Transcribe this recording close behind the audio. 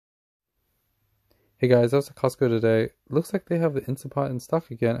Hey guys, I was at Costco today. Looks like they have the Instant Pot in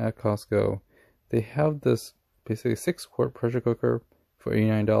stock again at Costco. They have this basically 6-quart pressure cooker for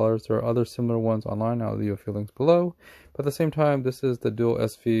 $89. There are other similar ones online. I'll leave a few links below. But at the same time, this is the dual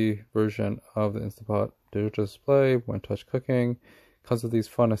SV version of the Instant Pot. Digital display, one-touch cooking. Comes with these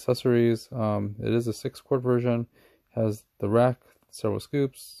fun accessories. It is a 6-quart version. Has the rack, several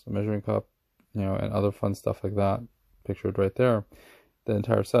scoops, a measuring cup, and other fun stuff like that. Pictured right there. The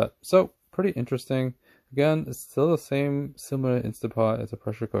entire set. So pretty interesting. Again, it's still the same similar Instant Pot as a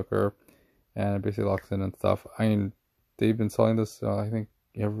pressure cooker, and it basically locks in and stuff. I mean, they've been selling this I think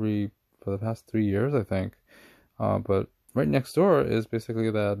for the past 3 years, I think. But right next door is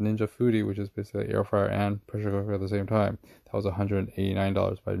basically that Ninja Foodie, which is basically air fryer and pressure cooker at the same time. That was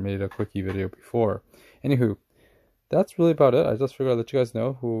 $189, but I made a quickie video before. Anywho, that's really about it. I just figured I'd let you guys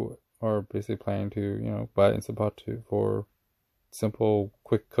know who are basically planning to buy Instant Pot for simple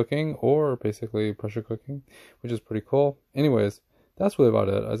quick cooking or basically pressure cooking, which is pretty cool. Anyways, that's really about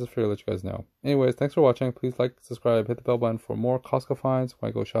it. I just figured I'd let you guys know. Anyways, thanks for watching. Please like, subscribe, hit the bell button for more Costco finds when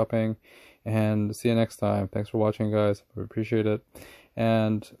I go shopping, and see you next time. Thanks for watching, guys. I appreciate it,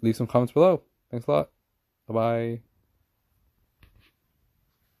 and leave some comments below. Thanks a lot. Bye bye.